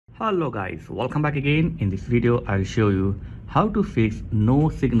Hello guys, welcome back again. In this video I'll show you how to fix no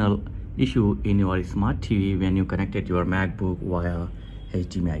signal issue in your smart TV when you connected your MacBook via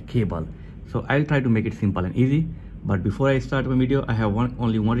HDMI cable. So I'll try to make it simple and easy, but before I start my video I have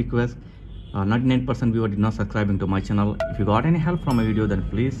only one request. 99% viewer did not subscribing to my channel. If you got any help from my video, then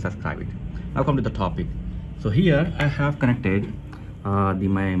please subscribe it. Now come to the topic. So here I have connected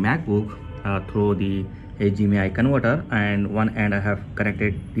my MacBook through the HDMI converter, and one end I have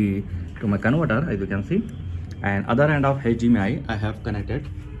connected to my converter, as you can see, and other end of HDMI I have connected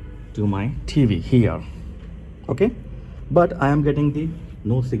to my TV here. Okay, but I am getting the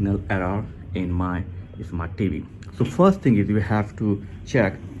no signal error in my smart TV. So first thing is you have to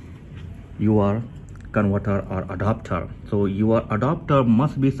check your converter or adapter. So your adapter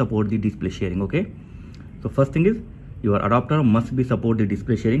must be support the display sharing. Okay, so first thing is your adapter must be support the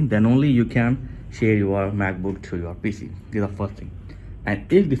display sharing, then only you can share your MacBook to your PC. This is the first thing. And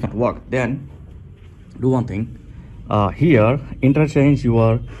if this not work, then do one thing. Here interchange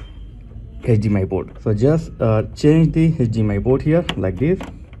your HDMI port. So just change the HDMI port here like this.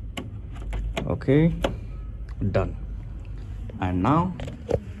 Okay, done. And now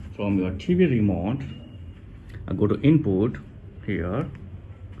from your TV remote, go to input here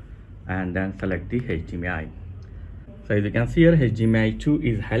and then select the HDMI. So as you can see here, HDMI 2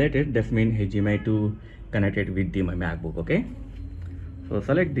 is highlighted. That means HDMI 2 connected with my MacBook. Okay, so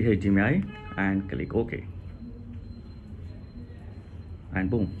select the HDMI and click OK, and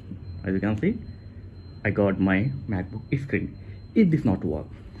boom, as you can see I got my MacBook screen. If this not work,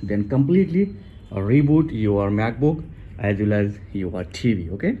 then completely reboot your MacBook as well as your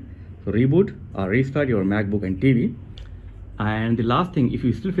TV. Okay, so reboot or restart your MacBook and TV. And the last thing, if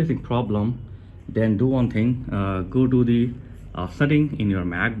you're still facing problem, then do one thing. Go to the setting in your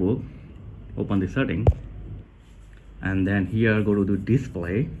MacBook, open the setting, and then here go to the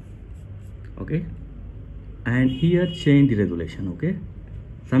display. Okay, and here change the resolution. Okay,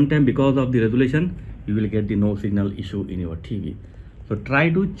 sometime because of the resolution you will get the no signal issue in your TV. So try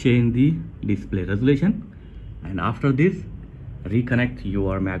to change the display resolution, and after this reconnect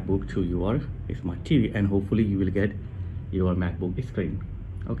your MacBook to your smart TV, and hopefully you will get your MacBook screen.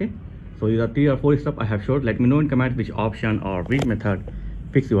 Okay, so these are 3 or 4 steps I have showed. Let me know in comment which option or which method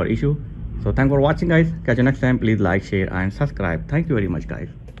fix your issue. So thanks for watching guys. Catch you next time. Please like, share and subscribe. Thank you very much guys.